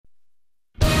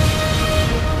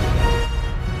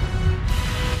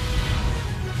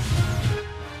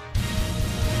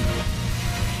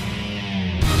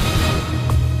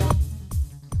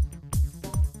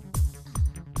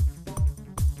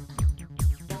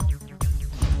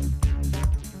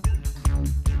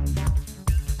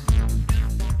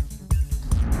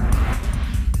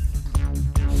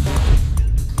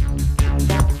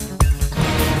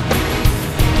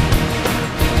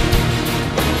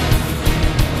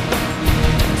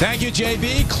Thank you,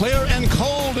 JB. Clear and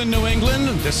cold in New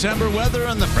England. December weather,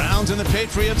 and the Browns and the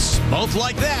Patriots both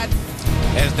like that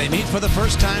as they meet for the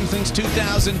first time since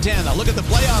 2010. Now look at the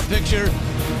playoff picture.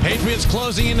 Patriots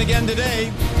closing in again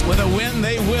today. With a win,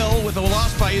 they will, with a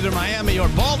loss by either Miami or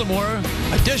Baltimore,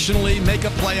 additionally make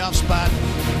a playoff spot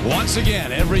once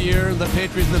again. Every year, the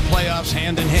Patriots in the playoffs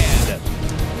hand in hand.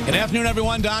 Good afternoon,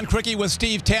 everyone. Don Criqui with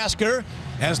Steve Tasker.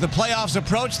 As the playoffs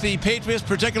approach, the Patriots,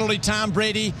 particularly Tom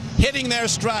Brady, hitting their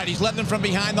stride. He's led them from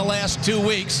behind the last 2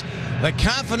 weeks. The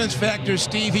confidence factor,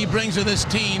 Steve, he brings to this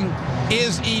team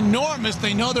is enormous.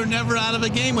 They know they're never out of a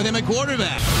game with him at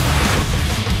quarterback.